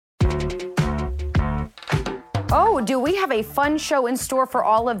Oh, do we have a fun show in store for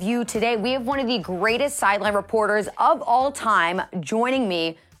all of you today? We have one of the greatest sideline reporters of all time joining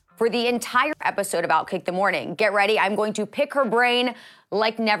me for the entire episode of Outkick the Morning. Get ready. I'm going to pick her brain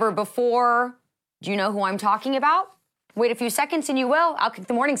like never before. Do you know who I'm talking about? Wait a few seconds and you will. Outkick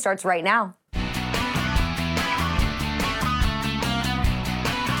the Morning starts right now.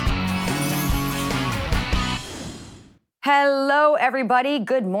 Hello, everybody.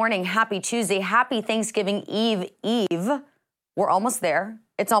 Good morning. Happy Tuesday. Happy Thanksgiving Eve. We're almost there.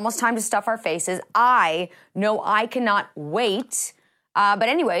 It's almost time to stuff our faces. I know I cannot wait. But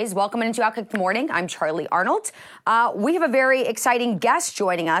anyways, welcome into Outkick the Morning. I'm Charlie Arnold. We have a very exciting guest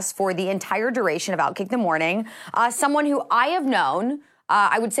joining us for the entire duration of Outkick the Morning. Someone who I have known,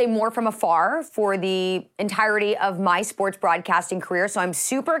 I would say more from afar for the entirety of my sports broadcasting career. So I'm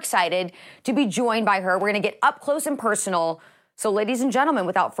super excited to be joined by her. We're going to get up close and personal. So ladies and gentlemen,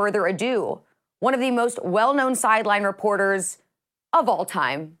 without further ado, one of the most well-known sideline reporters of all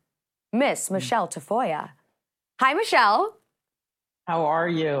time, Miss Michele Tafoya. Hi, Michele. How are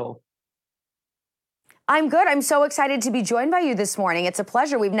you? I'm good. I'm so excited to be joined by you this morning. It's a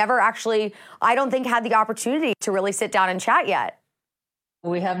pleasure. We've never actually, I don't think, had the opportunity to really sit down and chat yet.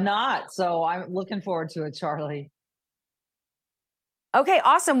 We have not. So I'm looking forward to it, Charlie. Okay,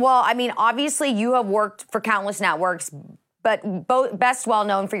 awesome. Well, I mean, obviously you have worked for countless networks, but best well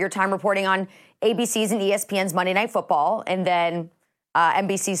known for your time reporting on ABC's and ESPN's Monday Night Football and then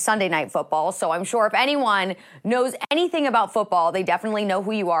NBC's Sunday Night Football. So I'm sure if anyone knows anything about football, they definitely know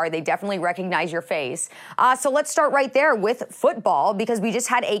who you are. They definitely recognize your face. So let's start right there with football because we just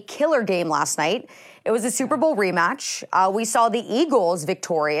had a killer game last night. It was a Super Bowl rematch. We saw the Eagles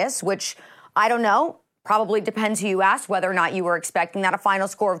victorious, which I don't know, probably depends who you ask whether or not you were expecting that. A final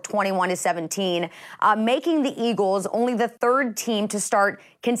score of 21-17, making the Eagles only the third team to start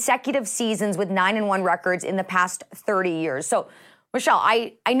consecutive seasons with 9-1 records in the past 30 years. So, Michele,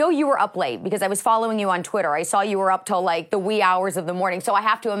 I know you were up late because I was following you on Twitter. I saw you were up till like the wee hours of the morning. So I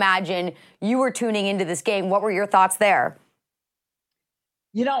have to imagine you were tuning into this game. What were your thoughts there?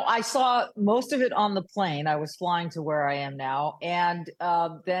 You know, I saw most of it on the plane. I was flying to where I am now. And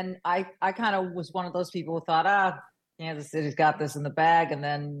then I kind of was one of those people who thought, Kansas City's got this in the bag. And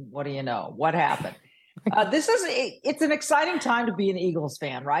then what do you know? What happened? It's an exciting time to be an Eagles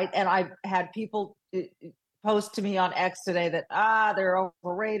fan, right? And I've had people post to me on X today that, they're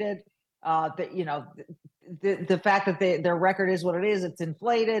overrated. That, you know, the fact that their record is what it is, it's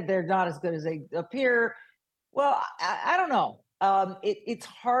inflated. They're not as good as they appear. Well, I don't know. It's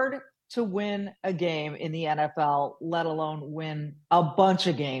hard to win a game in the NFL, let alone win a bunch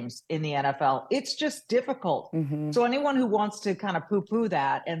of games in the NFL. It's just difficult. Mm-hmm. So anyone who wants to kind of poo-poo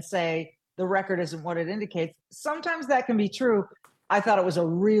that and say the record isn't what it indicates, sometimes that can be true. I thought it was a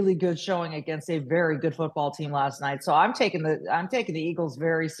really good showing against a very good football team last night. So I'm taking the Eagles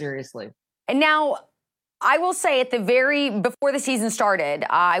very seriously. And now, I will say before the season started,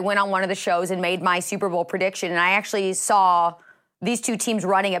 I went on one of the shows and made my Super Bowl prediction, and I actually saw these two teams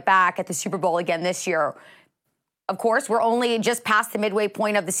running it back at the Super Bowl again this year. Of course, we're only just past the midway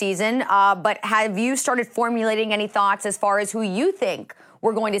point of the season, but have you started formulating any thoughts as far as who you think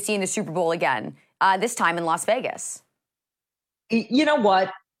we're going to see in the Super Bowl again, this time in Las Vegas? You know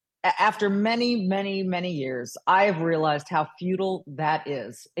what? After many, many, many years, I have realized how futile that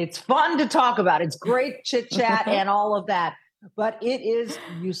is. It's fun to talk about. It's great chit chat and all of that, but it is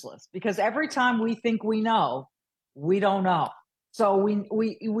useless because every time we think we know, we don't know. So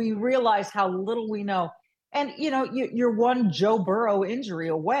we realize how little we know. And, you know, you're one Joe Burrow injury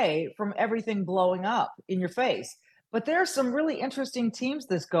away from everything blowing up in your face. But there are some really interesting teams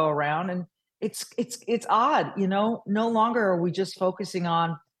this go around. And it's odd, you know, no longer are we just focusing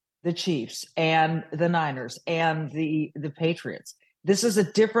on the Chiefs and the Niners and the Patriots. This is a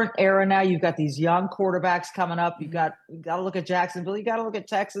different era now. You've got these young quarterbacks coming up. You got to look at Jacksonville. You got to look at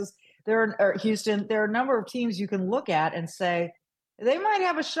Texas. Houston. There are a number of teams you can look at and say they might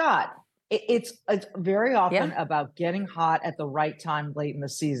have a shot. It's very often about getting hot at the right time late in the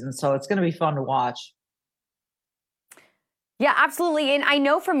season. So it's going to be fun to watch. Yeah, absolutely. And I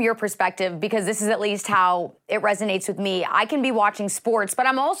know from your perspective, because this is at least how it resonates with me, I can be watching sports, but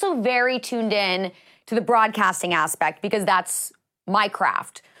I'm also very tuned in to the broadcasting aspect because that's my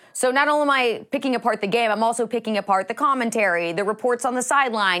craft. So not only am I picking apart the game, I'm also picking apart the commentary, the reports on the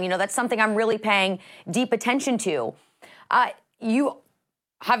sideline. You know, that's something I'm really paying deep attention to. You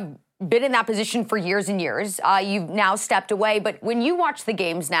have been in that position for years and years. You've now stepped away. But when you watch the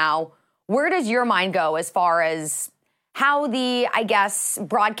games now, where does your mind go as far as how the, I guess,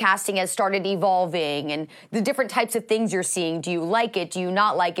 broadcasting has started evolving and the different types of things you're seeing? Do you like it? Do you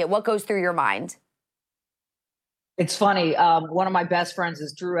not like it? What goes through your mind? It's funny. One of my best friends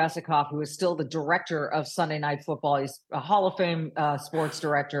is Drew Esikoff, who is still the director of Sunday Night Football. He's a Hall of Fame sports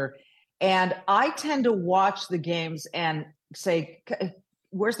director. And I tend to watch the games and say,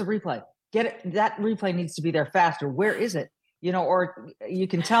 where's the replay? Get it. That replay needs to be there faster. Where is it? Or you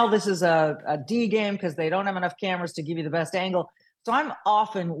can tell this is a D game because they don't have enough cameras to give you the best angle. So I'm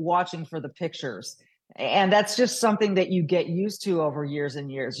often watching for the pictures. And that's just something that you get used to over years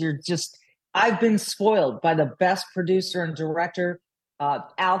and years. I've been spoiled by the best producer and director,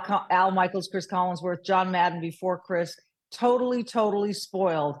 Al Michaels, Chris Collinsworth, John Madden before Chris, totally, totally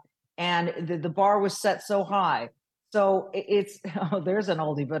spoiled. And the bar was set so high. So there's an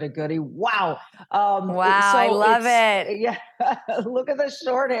oldie but a goodie. Wow. Wow, I love it. Yeah. Look at the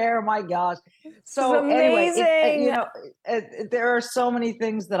short hair. My gosh. So amazing. Anyway, there are so many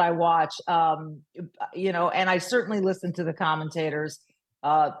things that I watch, and I certainly listen to the commentators.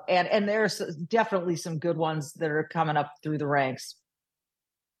 And there's definitely some good ones that are coming up through the ranks.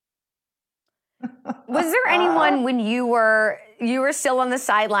 Was there anyone when you were still on the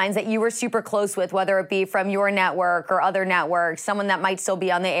sidelines that you were super close with, whether it be from your network or other networks, someone that might still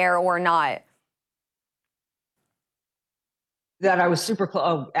be on the air or not? That I was super close.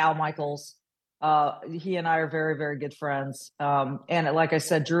 Oh, Al Michaels. He and I are very, very good friends. And like I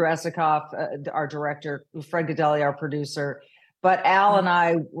said, Drew Esikoff, our director, Fred Godelli, our producer. But Al and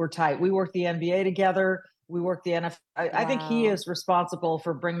I were tight. We worked the NBA together. We worked the NFL. I think he is responsible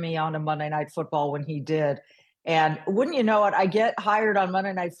for bringing me on to Monday Night Football when he did. And wouldn't you know it, I get hired on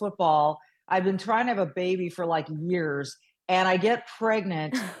Monday Night Football. I've been trying to have a baby for like years, and I get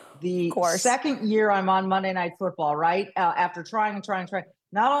pregnant the second year I'm on Monday Night Football, right? After trying.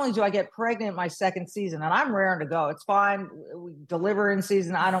 Not only do I get pregnant my second season, and I'm raring to go. It's fine. We deliver in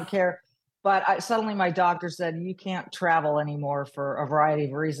season. I don't care. But suddenly my doctor said, you can't travel anymore for a variety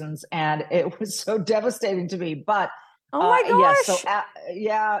of reasons. And it was so devastating to me. But oh my gosh.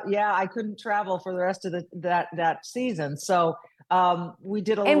 Yeah, so I couldn't travel for the rest of that season. So we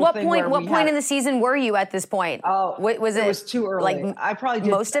did a little And what thing point in the season were you at this point? Oh, it was too early. Like I probably did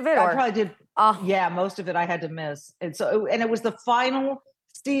most of it, I probably did. Yeah, most of it I had to miss. And it was the final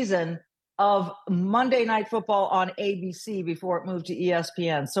season of Monday Night Football on ABC before it moved to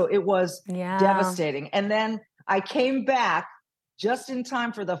ESPN. So it was devastating. And then I came back just in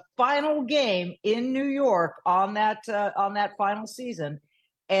time for the final game in New York on that final season.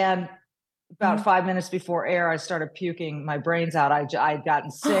 And about 5 minutes before air, I started puking my brains out. I'd gotten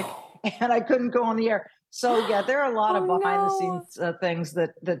sick and I couldn't go on the air. So yeah, there are a lot of behind the scenes things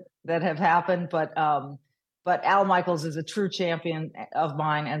that have happened, but Al Michaels is a true champion of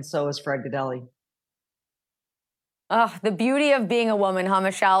mine, and so is Fred Godelli. Oh, the beauty of being a woman, huh,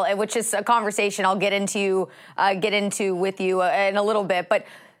 Michele? Which is a conversation I'll get into with you in a little bit. But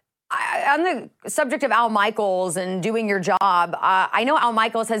on the subject of Al Michaels and doing your job, I know Al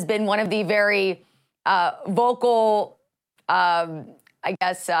Michaels has been one of the very vocal, one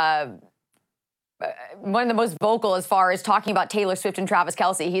of the most vocal as far as talking about Taylor Swift and Travis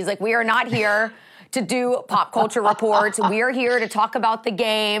Kelce. He's like, we are not here to do pop culture reports. We are here to talk about the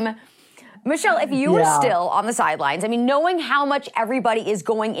game. Michele, if you were still on the sidelines, I mean, knowing how much everybody is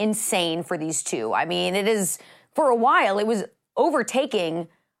going insane for these two, I mean, it is, for a while, it was overtaking,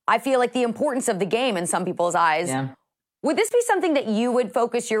 I feel like, the importance of the game in some people's eyes. Yeah. Would this be something that you would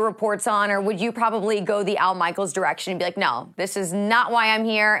focus your reports on, or would you probably go the Al Michaels direction and be like, no, this is not why I'm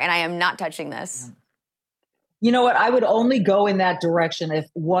here, and I am not touching this? You know what? I would only go in that direction if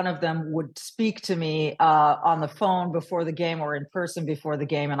one of them would speak to me on the phone before the game or in person before the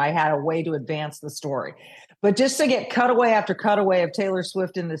game, and I had a way to advance the story. But just to get cutaway after cutaway of Taylor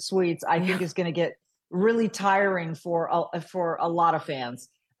Swift in the suites, I think is going to get really tiring for a lot of fans.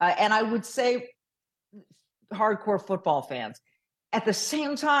 And I would say hardcore football fans. At the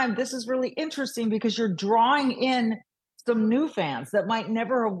same time, this is really interesting because you're drawing in some new fans that might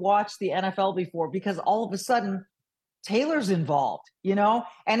never have watched the NFL before, because all of a sudden Taylor's involved,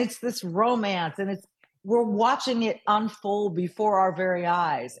 and it's this romance, and we're watching it unfold before our very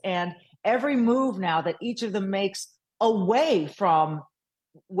eyes. And every move now that each of them makes away from,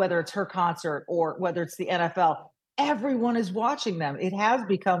 whether it's her concert or whether it's the NFL, everyone is watching them. It has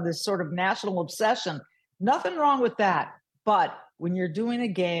become this sort of national obsession. Nothing wrong with that. But when you're doing a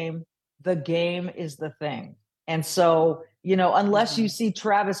game, the game is the thing. And so, unless you see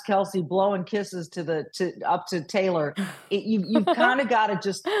Travis Kelce blowing kisses up to Taylor, you've kind of got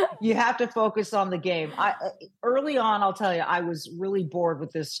to you have to focus on the game. Early on, I'll tell you, I was really bored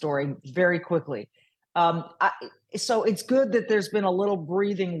with this story very quickly. So it's good that there's been a little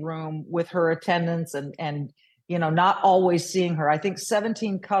breathing room with her attendance and not always seeing her. I think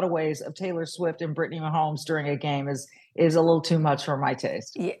 17 cutaways of Taylor Swift and Brittany Mahomes during a game is a little too much for my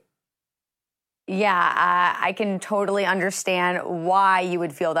taste. Yeah, I can totally understand why you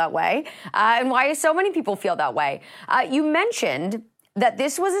would feel that way and why so many people feel that way. You mentioned that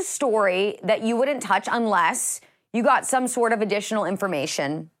this was a story that you wouldn't touch unless you got some sort of additional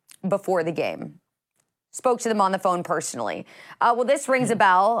information before the game. Spoke to them on the phone personally. Well, this rings a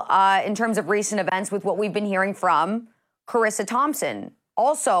bell in terms of recent events with what we've been hearing from Charissa Thompson,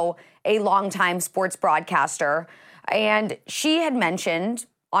 also a longtime sports broadcaster. And she had mentioned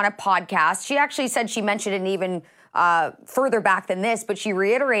on a podcast, she actually said she mentioned it even further back than this, but she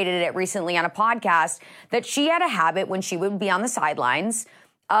reiterated it recently on a podcast that she had a habit when she would be on the sidelines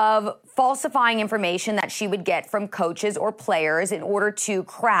of falsifying information that she would get from coaches or players in order to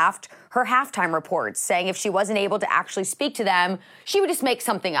craft her halftime reports, saying if she wasn't able to actually speak to them, she would just make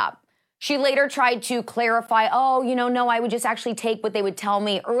something up. She later tried to clarify, no, I would just actually take what they would tell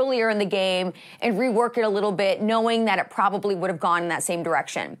me earlier in the game and rework it a little bit, knowing that it probably would have gone in that same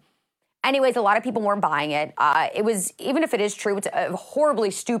direction. Anyways, a lot of people weren't buying it. It was, even if it is true, it's a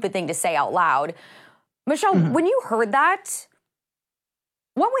horribly stupid thing to say out loud. Michele, when you heard that,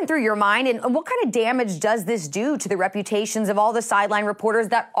 what went through your mind, and what kind of damage does this do to the reputations of all the sideline reporters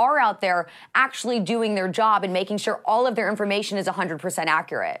that are out there actually doing their job and making sure all of their information is 100%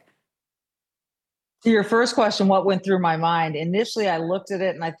 accurate? To your first question, what went through my mind? Initially, I looked at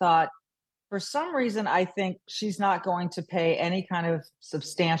it and I thought, for some reason, I think she's not going to pay any kind of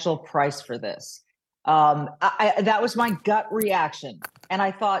substantial price for this. That was my gut reaction. And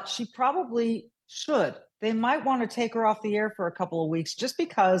I thought she probably should. They might want to take her off the air for a couple of weeks just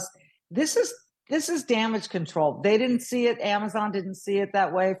because this is damage control. They didn't see it. Amazon didn't see it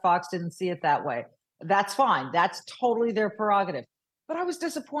that way. Fox didn't see it that way. That's fine. That's totally their prerogative. But I was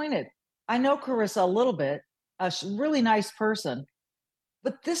disappointed. I know Charissa a little bit, she's a really nice person,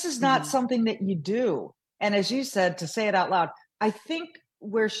 but this is not something that you do. And as you said, to say it out loud, I think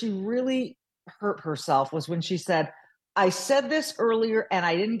where she really hurt herself was when she said, I said this earlier and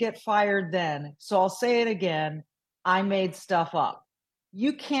I didn't get fired then, so I'll say it again. I made stuff up.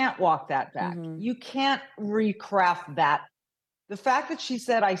 You can't walk that back. You can't recraft that. The fact that she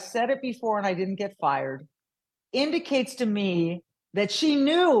said, I said it before and I didn't get fired, indicates to me that she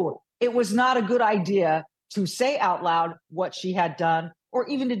knew it was not a good idea to say out loud what she had done or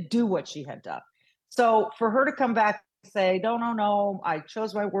even to do what she had done. So for her to come back and say, no, I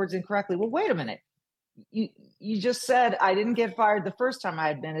chose my words incorrectly. Well, wait a minute. You just said I didn't get fired the first time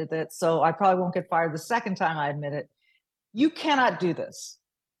I admitted it, so I probably won't get fired the second time I admit it. You cannot do this.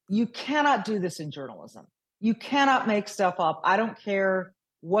 You cannot do this in journalism. You cannot make stuff up. I don't care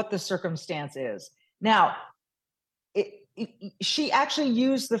what the circumstance is. Now, she actually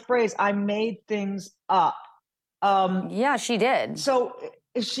used the phrase, I made things up. Yeah, she did. So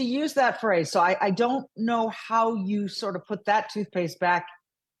she used that phrase. So I don't know how you sort of put that toothpaste back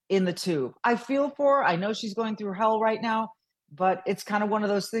in the tube. I feel for her. I know she's going through hell right now, but it's kind of one of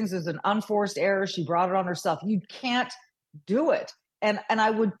those things. There's an unforced error. She brought it on herself. You can't do it. And I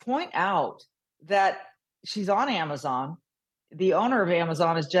would point out that she's on Amazon. The owner of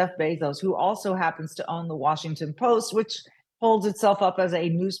Amazon is Jeff Bezos, who also happens to own the Washington Post, which holds itself up as a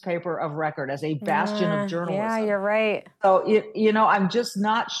newspaper of record, as a bastion of journalism. Yeah, you're right. So, I'm just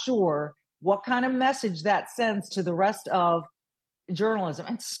not sure what kind of message that sends to the rest of journalism.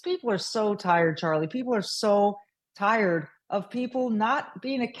 And people are so tired, Charlie. People are so tired of people not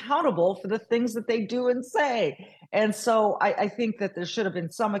being accountable for the things that they do and say. And so I think that there should have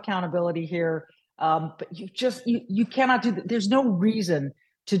been some accountability here. But you cannot do that. There's no reason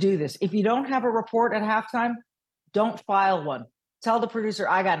to do this. If you don't have a report at halftime, don't file one. Tell the producer,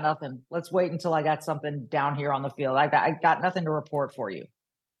 I got nothing. Let's wait until I got something down here on the field. I got nothing to report for you.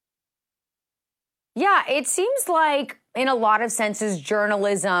 Yeah, it seems like in a lot of senses,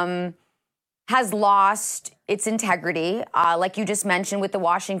 journalism has lost its integrity. Like you just mentioned with the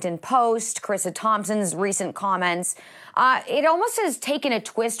Washington Post, Charissa Thompson's recent comments. It almost has taken a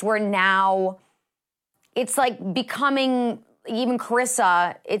twist where now it's like becoming, even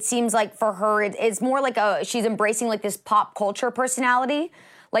Charissa, it seems like for her, it's more like she's embracing like this pop culture personality.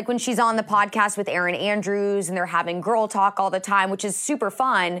 Like when she's on the podcast with Erin Andrews and they're having girl talk all the time, which is super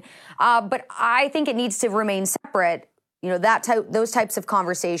fun. But I think it needs to remain separate. Those types of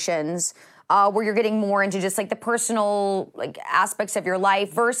conversations where you're getting more into just like the personal like aspects of your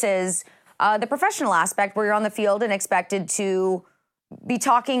life versus the professional aspect where you're on the field and expected to be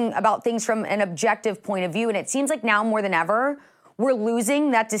talking about things from an objective point of view. And it seems like now more than ever, we're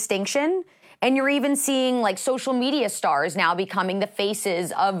losing that distinction. And you're even seeing like social media stars now becoming the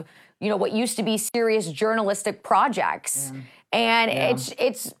faces of what used to be serious journalistic projects. And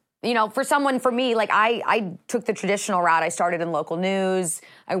it's for me, like I took the traditional route. I started in local news.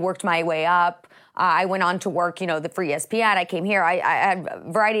 I worked my way up. I went on to work, for ESPN. I came here. I had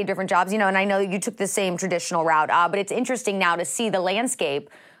a variety of different jobs, and I know you took the same traditional route. But it's interesting now to see the landscape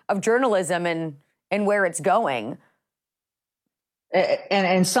of journalism and where it's going. And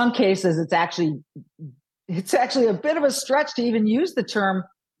in some cases, it's actually a bit of a stretch to even use the term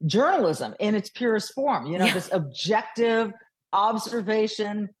journalism in its purest form. This objective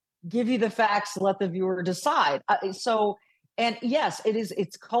observation, give you the facts, let the viewer decide. And yes,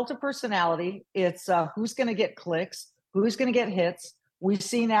 it's cult of personality. It's who's going to get clicks, who's going to get hits. We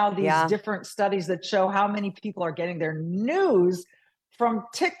see now these different studies that show how many people are getting their news from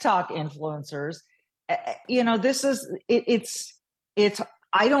TikTok influencers. It's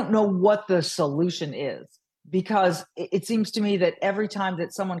I don't know what the solution is, because it seems to me that every time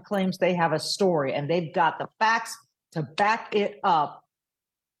that someone claims they have a story and they've got the facts to back it up,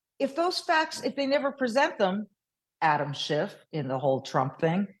 if they never present them, Adam Schiff in the whole Trump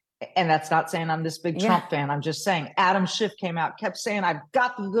thing, and that's not saying I'm this big Trump fan, I'm just saying Adam Schiff came out, kept saying, I've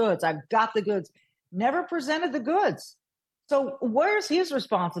got the goods, never presented the goods. So where's his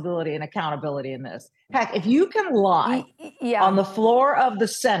responsibility and accountability in this? Heck, if you can lie on the floor of the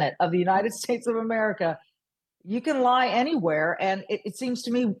Senate of the United States of America, you can lie anywhere. And it seems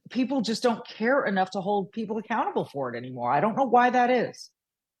to me people just don't care enough to hold people accountable for it anymore. I don't know why that is.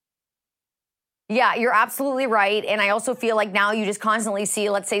 Yeah, you're absolutely right. And I also feel like now you just constantly see,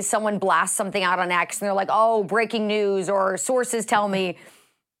 let's say someone blasts something out on X and they're like, oh, breaking news or sources tell me.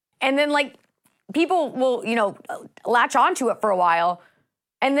 And then like people will, latch onto it for a while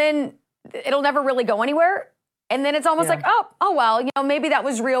and then it'll never really go anywhere. And then it's almost like, oh, well, maybe that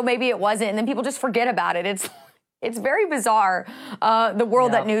was real, maybe it wasn't. And then people just forget about it. It's very bizarre, the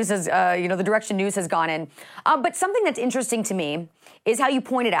world that news has, the direction news has gone in. But something that's interesting to me is how you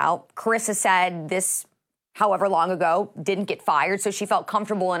pointed out, Charissa said this however long ago, didn't get fired, so she felt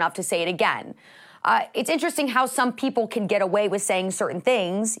comfortable enough to say it again. It's interesting how some people can get away with saying certain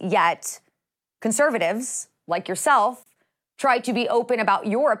things, yet conservatives, like yourself, try to be open about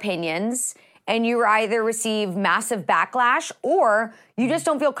your opinions, and you either receive massive backlash or you just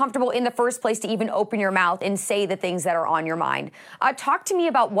don't feel comfortable in the first place to even open your mouth and say the things that are on your mind. Talk to me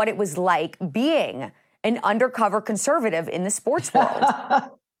about what it was like being an undercover conservative in the sports world.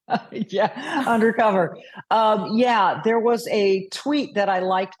 Undercover. There was a tweet that I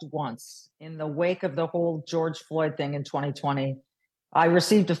liked once in the wake of the whole George Floyd thing in 2020. I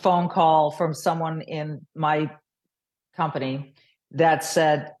received a phone call from someone in my company that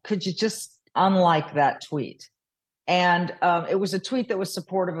said, could you just unlike that tweet? And it was a tweet that was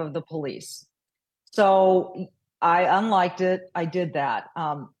supportive of the police. So I unliked it. I did that.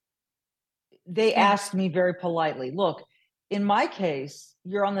 They asked me very politely, look, in my case,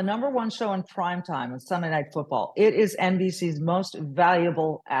 you're on the number one show in primetime on Sunday Night Football. It is NBC's most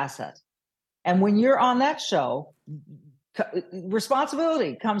valuable asset. And when you're on that show,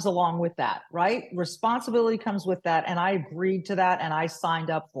 responsibility comes along with that, right? Responsibility comes with that. And I agreed to that and I signed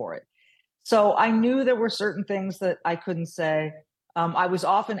up for it. So I knew there were certain things that I couldn't say. I was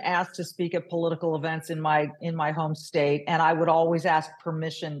often asked to speak at political events in my home state, and I would always ask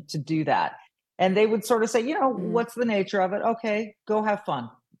permission to do that. And they would sort of say, what's the nature of it? Okay, go have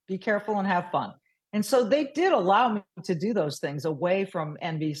fun. Be careful and have fun. And so they did allow me to do those things away from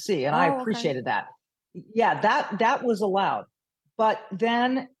NBC, and I appreciated that. Yeah, that was allowed. But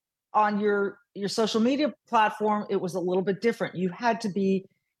then on your social media platform, it was a little bit different. You had to be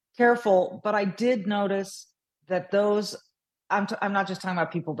careful, but I did notice that I'm not just talking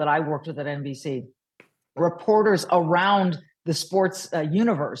about people that I worked with at NBC, reporters around the sports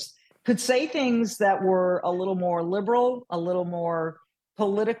universe could say things that were a little more liberal, a little more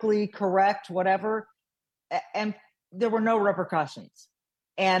politically correct, whatever, and there were no repercussions.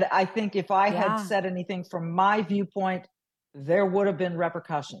 And I think if I had said anything from my viewpoint, there would have been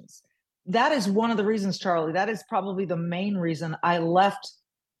repercussions. That is one of the reasons, Charlie, that is probably the main reason I left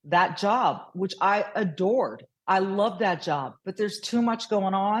that job, which I adored. I love that job, but there's too much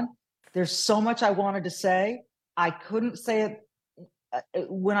going on. There's so much I wanted to say. I couldn't say it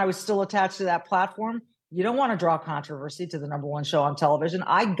when I was still attached to that platform. You don't want to draw controversy to the number one show on television.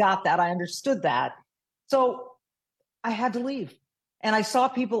 I got that. I understood that. So I had to leave. And I saw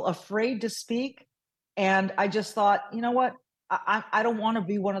people afraid to speak. And I just thought, you know what? I don't want to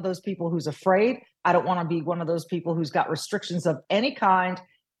be one of those people who's afraid. I don't want to be one of those people who's got restrictions of any kind.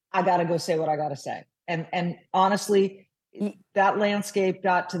 I got to go say what I got to say. And honestly, that landscape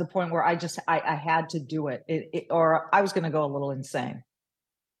got to the point where I had to do it, or I was going to go a little insane.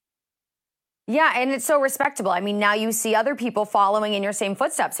 Yeah, and it's so respectable. I mean, now you see other people following in your same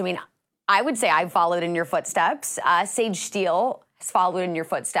footsteps. I mean, I would say I've followed in your footsteps. Sage Steele has followed in your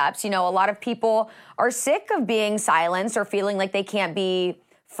footsteps. You know, a lot of people are sick of being silenced or feeling like they can't be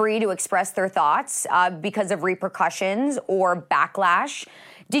free to express their thoughts because of repercussions or backlash.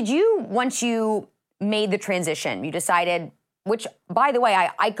 Did you, once you made the transition, you decided, which, by the way,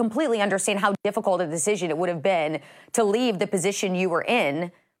 I completely understand how difficult a decision it would have been to leave the position you were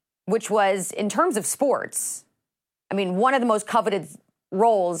in, which was, in terms of sports, I mean, one of the most coveted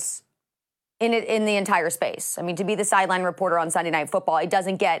roles in the entire space. I mean, to be the sideline reporter on Sunday Night Football, it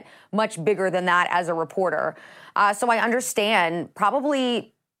doesn't get much bigger than that as a reporter. So I understand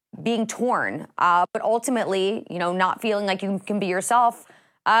probably being torn, but ultimately, you know, not feeling like you can be yourself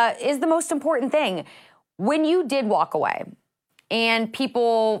is the most important thing. When you did walk away and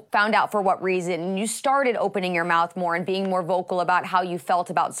people found out for what reason, and you started opening your mouth more and being more vocal about how you felt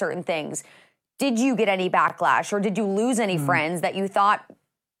about certain things, did you get any backlash or did you lose any friends that you thought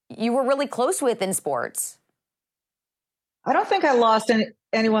you were really close with in sports? I don't think I lost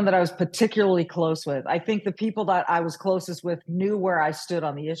anyone that I was particularly close with. I think the people that I was closest with knew where I stood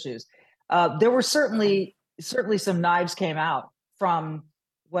on the issues. There were certainly some knives came out from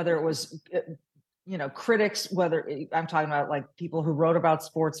whether it was, you know, critics, whether I'm talking about like people who wrote about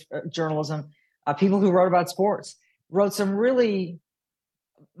sports journalism, people who wrote about sports, wrote some really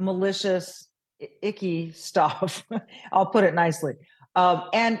malicious, icky stuff. I'll put it nicely.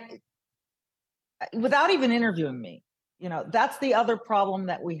 And without even interviewing me, you know, that's the other problem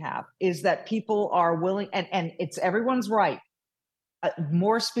that we have, is that people are willing, and it's everyone's right.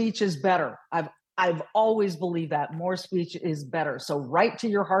 More speech is better. I've always believed that more speech is better. So write to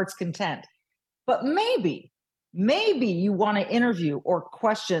your heart's content. But maybe you want to interview or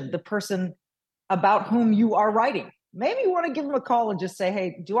question the person about whom you are writing. Maybe you want to give them a call and just say,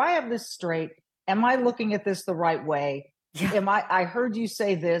 hey, do I have this straight? Am I looking at this the right way? Yeah. I heard you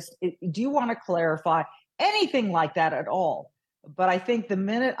say this. Do you want to clarify? Anything like that at all. But I think the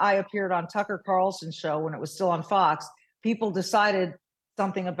minute I appeared on Tucker Carlson's show when it was still on Fox, people decided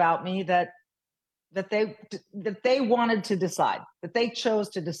something about me that they wanted to decide, that they chose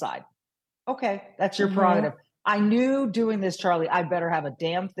to decide. Okay, that's your prerogative. I knew doing this, Charlie, I better have a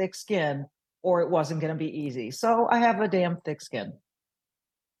damn thick skin or it wasn't going to be easy. So I have a damn thick skin.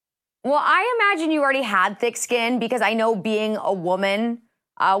 Well, I imagine you already had thick skin because I know being a woman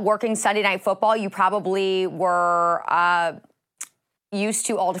working Sunday Night Football, you probably were used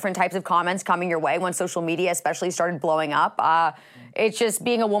to all different types of comments coming your way when social media especially started blowing up. It's just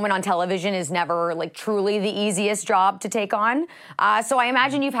being a woman on television is never like truly the easiest job to take on. So I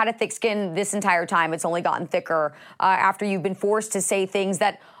imagine you've had a thick skin this entire time. It's only gotten thicker after you've been forced to say things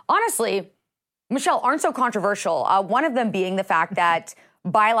that, honestly, Michele, aren't so controversial. One of them being the fact that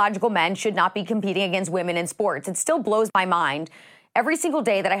biological men should not be competing against women in sports. It still blows my mind every single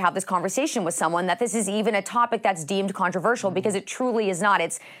day that I have this conversation with someone that this is even a topic that's deemed controversial, because it truly is not.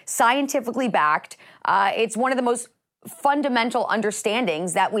 It's scientifically backed. It's one of the most fundamental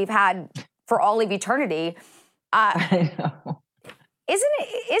understandings that we've had for all of eternity. I know. Isn't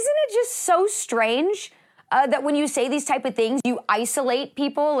it just so strange that when you say these type of things, you isolate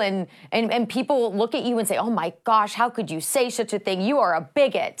people and people look at you and say, oh my gosh, how could you say such a thing? You are a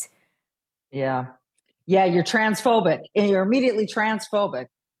bigot. Yeah. Yeah, you're transphobic and you're immediately transphobic.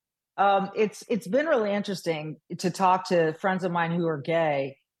 It's been really interesting to talk to friends of mine who are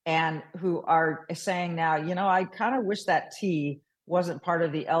gay and who are saying now, you know, I kind of wish that T wasn't part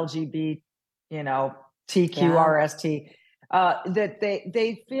of the LGBT, you know, TQRST. That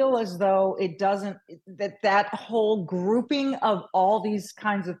they feel as though it doesn't, that whole grouping of all these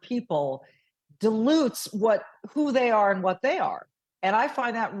kinds of people dilutes who they are and what they are. And I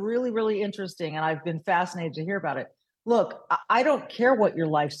find that really, really interesting. And I've been fascinated to hear about it. Look, I don't care what your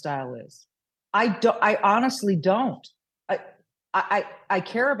lifestyle is. I honestly don't. I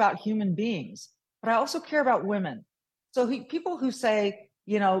care about human beings, but I also care about women. So people who say,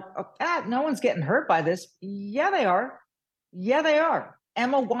 you know, no one's getting hurt by this. Yeah, they are. Yeah, they are.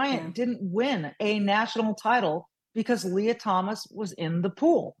 Emma Wyant didn't win a national title because Leah Thomas was in the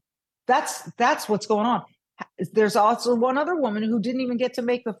pool. That's what's going on. There's also one other woman who didn't even get to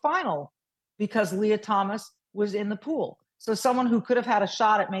make the final because Leah Thomas was in the pool. So someone who could have had a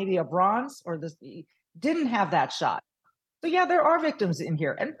shot at maybe a bronze or this didn't have that shot. So yeah, there are victims in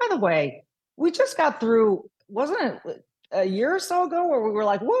here. And by the way, we just got through, wasn't it a year or so ago, where we were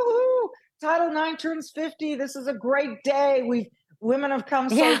like, woohoo, Title IX turns 50. This is a great day. Women have come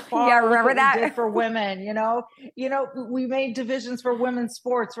so far. Yeah, remember that? We did for women, you know, we made divisions for women's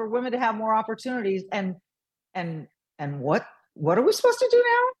sports, for women to have more opportunities. And what are we supposed to do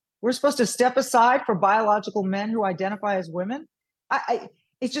now? We're supposed to step aside for biological men who identify as women.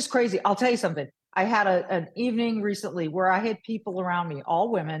 It's just crazy. I'll tell you something. I had an evening recently where I had people around me,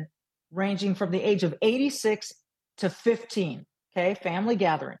 all women, ranging from the age of 86 to 15. Okay, family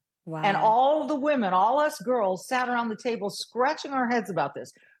gathering. Wow. And all the women, all us girls, sat around the table scratching our heads about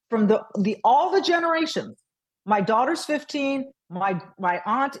this. From all the generations. My daughter's 15. My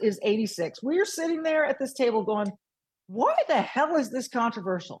aunt is 86. We are sitting there at this table going, why the hell is this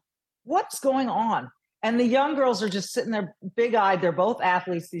controversial? What's going on? And the young girls are just sitting there big-eyed. They're both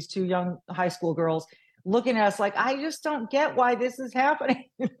athletes, these two young high school girls, looking at us like, I just don't get why this is happening.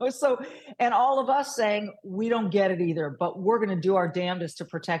 So, and all of us saying, we don't get it either, but we're going to do our damnedest to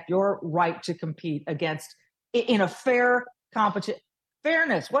protect your right to compete against in a fair competition.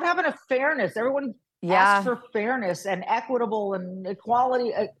 Fairness. What happened to fairness? Everyone asked for fairness and equitable and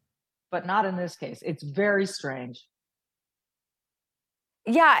equality, but not in this case. It's very strange.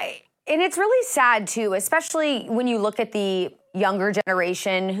 Yeah. And it's really sad, too, especially when you look at the younger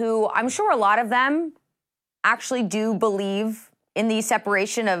generation who I'm sure a lot of them actually do believe in the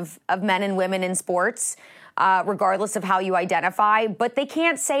separation of men and women in sports, regardless of how you identify. But they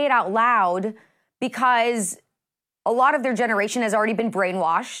can't say it out loud because a lot of their generation has already been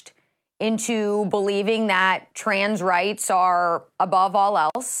brainwashed into believing that trans rights are above all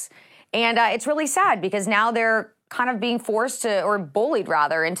else. And it's really sad because now they're kind of being forced to, or bullied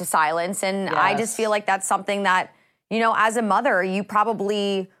rather, into silence. And yes. I just feel like that's something that, you know, as a mother, you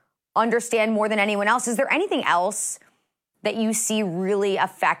probably understand more than anyone else. Is there anything else that you see really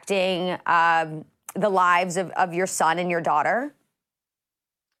affecting the lives of your son and your daughter?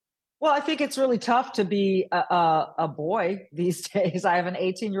 Well, I think it's really tough to be a boy these days. I have an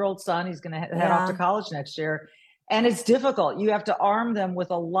 18-year-old son. He's going to head off to college next year. And it's difficult. You have to arm them with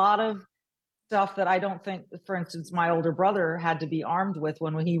a lot of stuff that I don't think, for instance, my older brother had to be armed with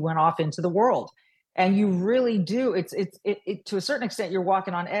when he went off into the world. And you really do. It to a certain extent, you're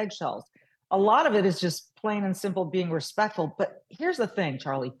walking on eggshells. A lot of it is just plain and simple being respectful. But here's the thing,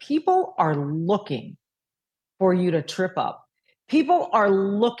 Charlie. People are looking for you to trip up. People are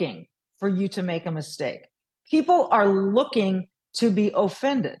looking for you to make a mistake. People are looking to be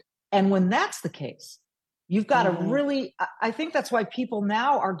offended. And when that's the case, you've got to really, I think that's why people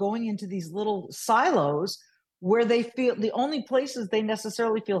now are going into these little silos where they feel the only places they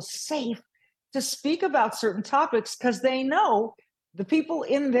necessarily feel safe to speak about certain topics, because they know the people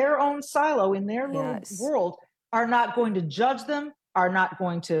in their own silo, in their little world, are not going to judge them, are not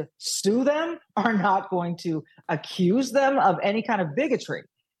going to sue them, are not going to accuse them of any kind of bigotry.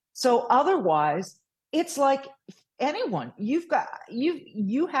 So otherwise, it's like anyone,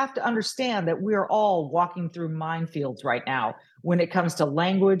 you have to understand that we're all walking through minefields right now when it comes to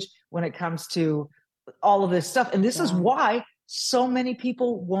language, when it comes to all of this stuff. And this is why so many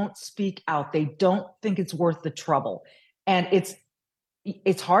people won't speak out. They don't think it's worth the trouble. And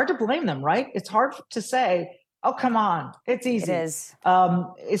it's hard to blame them, right? It's hard to say, oh, come on, it's easy. It is.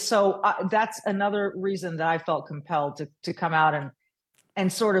 So that's another reason that I felt compelled to come out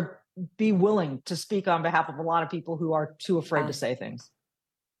and sort of be willing to speak on behalf of a lot of people who are too afraid to say things.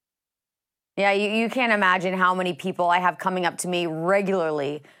 Yeah, you can't imagine how many people I have coming up to me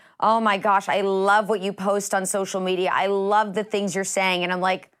regularly. Oh my gosh, I love what you post on social media. I love the things you're saying. And I'm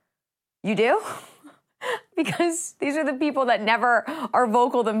like, you do? Because these are the people that never are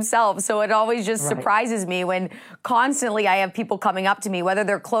vocal themselves. So it always just surprises me when constantly I have people coming up to me, whether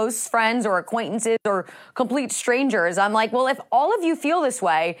they're close friends or acquaintances or complete strangers. I'm like, well, if all of you feel this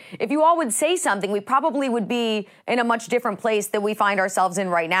way, if you all would say something, we probably would be in a much different place than we find ourselves in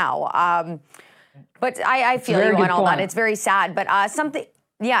right now. But I feel you on all that. It's very sad. But something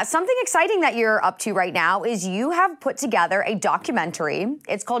exciting that you're up to right now is you have put together a documentary.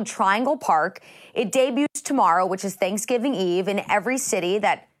 It's called Triangle Park. It debuts tomorrow, which is Thanksgiving Eve, in every city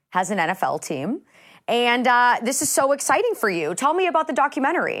that has an NFL team. And this is so exciting for you. Tell me about the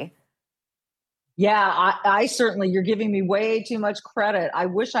documentary. Yeah, I certainly, you're giving me way too much credit. I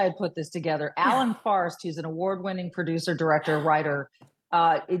wish I had put this together. Alan Forrest, who's an award-winning producer, director, writer,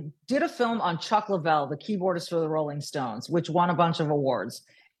 it did a film on Chuck Leavell, the keyboardist for the Rolling Stones, which won a bunch of awards.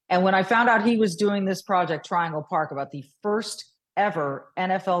 And when I found out he was doing this project, Triangle Park, about the first ever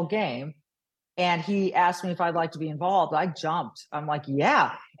NFL game, and he asked me if I'd like to be involved, I jumped. I'm like,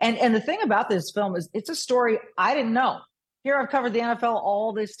 yeah. And the thing about this film is it's a story I didn't know. Here I've covered the NFL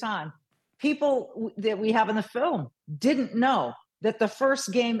all this time. People that we have in the film didn't know that the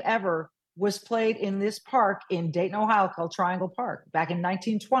first game ever was played in this park in Dayton, Ohio, called Triangle Park back in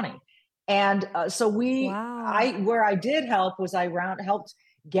 1920. And so where I did help was I helped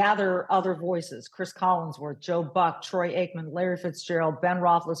gather other voices: Chris Collinsworth, Joe Buck, Troy Aikman, Larry Fitzgerald, Ben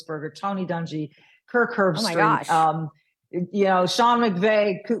Roethlisberger, Tony Dungy, Kirk Oh my Herbstreit, gosh. Sean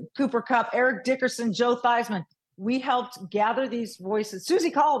McVay, Cooper Kupp, Eric Dickerson, Joe Theismann. We helped gather these voices. Susie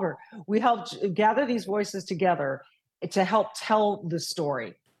Colbert. We helped gather these voices together to help tell the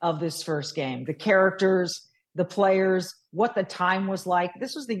story of this first game, the characters, the players, what the time was like.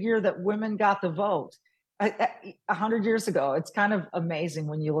 This was the year that women got the vote. 100 years ago. It's kind of amazing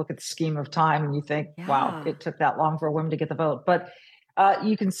when you look at the scheme of time and you think, wow, it took that long for a woman to get the vote. But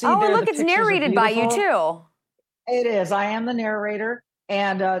you can see there. Look, it's narrated by you too. It is. I am the narrator,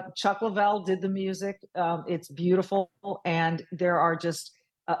 and Chuck Lavelle did the music. It's beautiful, and there are just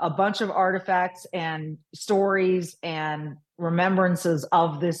a bunch of artifacts and stories and remembrances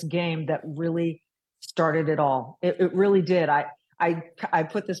of this game that really started it all. It really did. I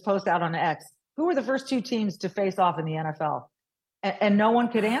put this post out on X. Who were the first two teams to face off in the NFL? And no one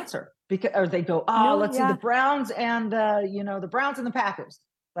could answer, because, or they go, let's see, the Browns and the Browns and the Packers.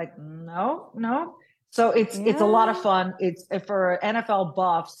 Like, no. So it's a lot of fun. It's for NFL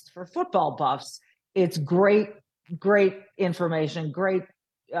buffs, for football buffs. It's great information. Great.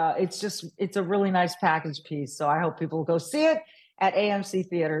 It's a really nice package piece. So I hope people will go see it at AMC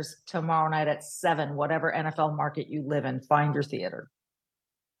Theaters tomorrow night at 7, whatever NFL market you live in. Find your theater.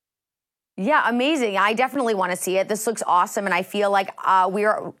 Yeah, amazing. I definitely want to see it. This looks awesome. And I feel like we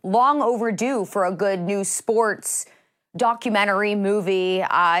are long overdue for a good new sports documentary movie.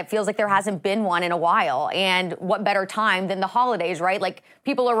 It feels like there hasn't been one in a while. And what better time than the holidays, right? Like,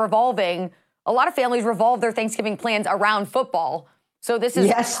 people are a lot of families revolve their Thanksgiving plans around football. So this is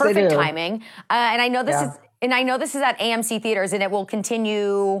perfect timing. And I know this is at AMC Theaters, and it will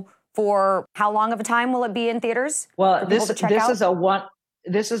continue for how long of a time will it be in theaters? Well, this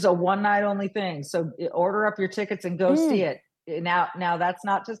is a one night only thing. So order up your tickets and go see it. Now that's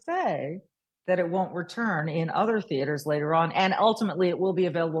not to say that it won't return in other theaters later on. And ultimately it will be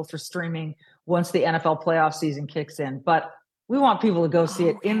available for streaming once the NFL playoff season kicks in. But we want people to go see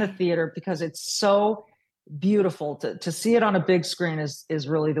it in the theater, because it's so beautiful. To see it on a big screen is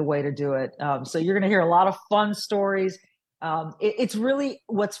really the way to do it. So you're going to hear a lot of fun stories. It's really,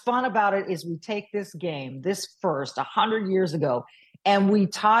 what's fun about it is we take this game, this first 100 years ago, and we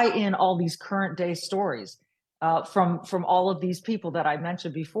tie in all these current day stories from all of these people that I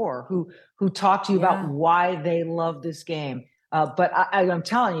mentioned before, who talk to you about why they love this game. But I'm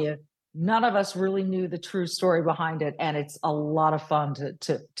telling you, none of us really knew the true story behind it, and it's a lot of fun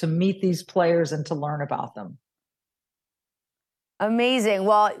to meet these players and to learn about them. Amazing.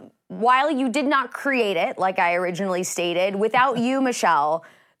 Well, while you did not create it, like I originally stated, without you, Michele,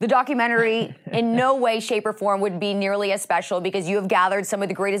 the documentary in no way, shape, or form would be nearly as special, because you have gathered some of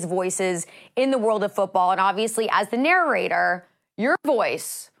the greatest voices in the world of football. And obviously, as the narrator, your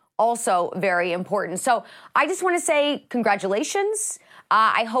voice also very important. So I just want to say congratulations.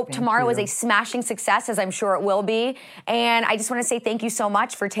 I hope tomorrow is a smashing success, as I'm sure it will be. And I just want to say thank you so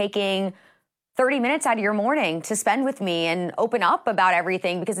much for taking 30 minutes out of your morning to spend with me and open up about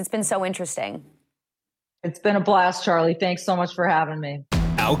everything, because it's been so interesting. It's been a blast, Charlie. Thanks so much for having me.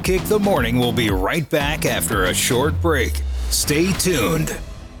 Outkick the Morning will be right back after a short break. Stay tuned.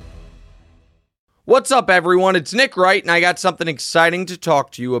 What's up, everyone? It's Nick Wright, and I got something exciting to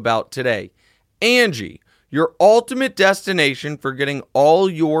talk to you about today. Angie, your ultimate destination for getting all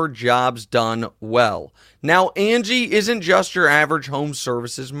your jobs done well. Now, Angie isn't just your average home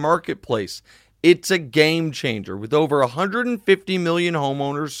services marketplace. It's a game changer with over 150 million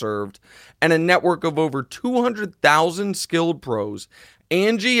homeowners served and a network of over 200,000 skilled pros.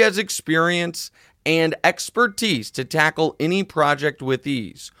 Angie has experience and expertise to tackle any project with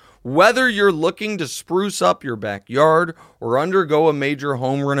ease. Whether you're looking to spruce up your backyard or undergo a major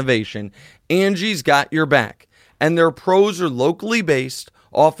home renovation, Angie's got your back. And their pros are locally based,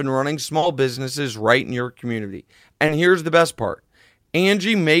 often running small businesses right in your community. And here's the best part.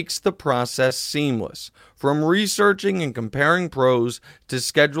 Angie makes the process seamless, from researching and comparing pros to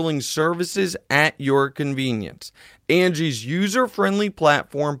scheduling services at your convenience. Angie's user-friendly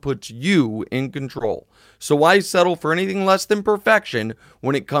platform puts you in control. So why settle for anything less than perfection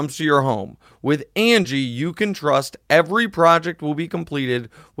when it comes to your home? With Angie, you can trust every project will be completed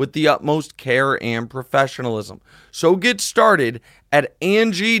with the utmost care and professionalism. So get started at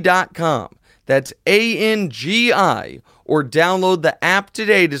Angie.com. That's ANGI, or download the app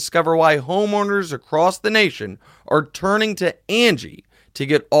today to discover why homeowners across the nation are turning to Angie to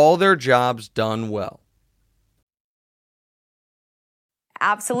get all their jobs done well.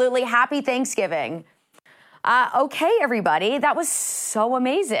 Absolutely. Happy Thanksgiving. Okay, everybody. That was so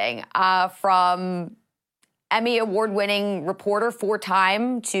amazing. From Emmy award-winning reporter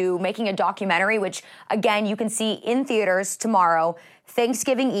 4-time to making a documentary, which, again, you can see in theaters tomorrow,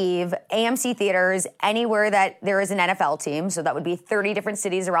 Thanksgiving Eve, AMC theaters, anywhere that there is an NFL team. So that would be 30 different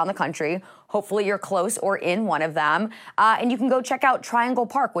cities around the country. Hopefully you're close or in one of them. And you can go check out Triangle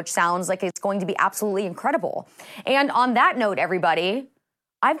Park, which sounds like it's going to be absolutely incredible. And on that note, everybody,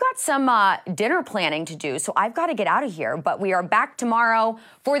 I've got some dinner planning to do, so I've got to get out of here. But we are back tomorrow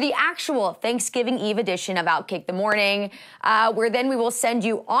for the actual Thanksgiving Eve edition of Outkick the Morning, where then we will send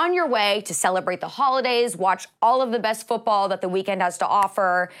you on your way to celebrate the holidays, watch all of the best football that the weekend has to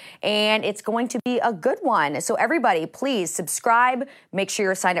offer, and it's going to be a good one. So everybody, please subscribe. Make sure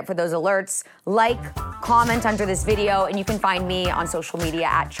you're signed up for those alerts. Like, comment under this video, and you can find me on social media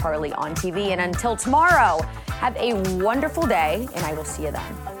at Charlie on TV. And until tomorrow, have a wonderful day, and I will see you then.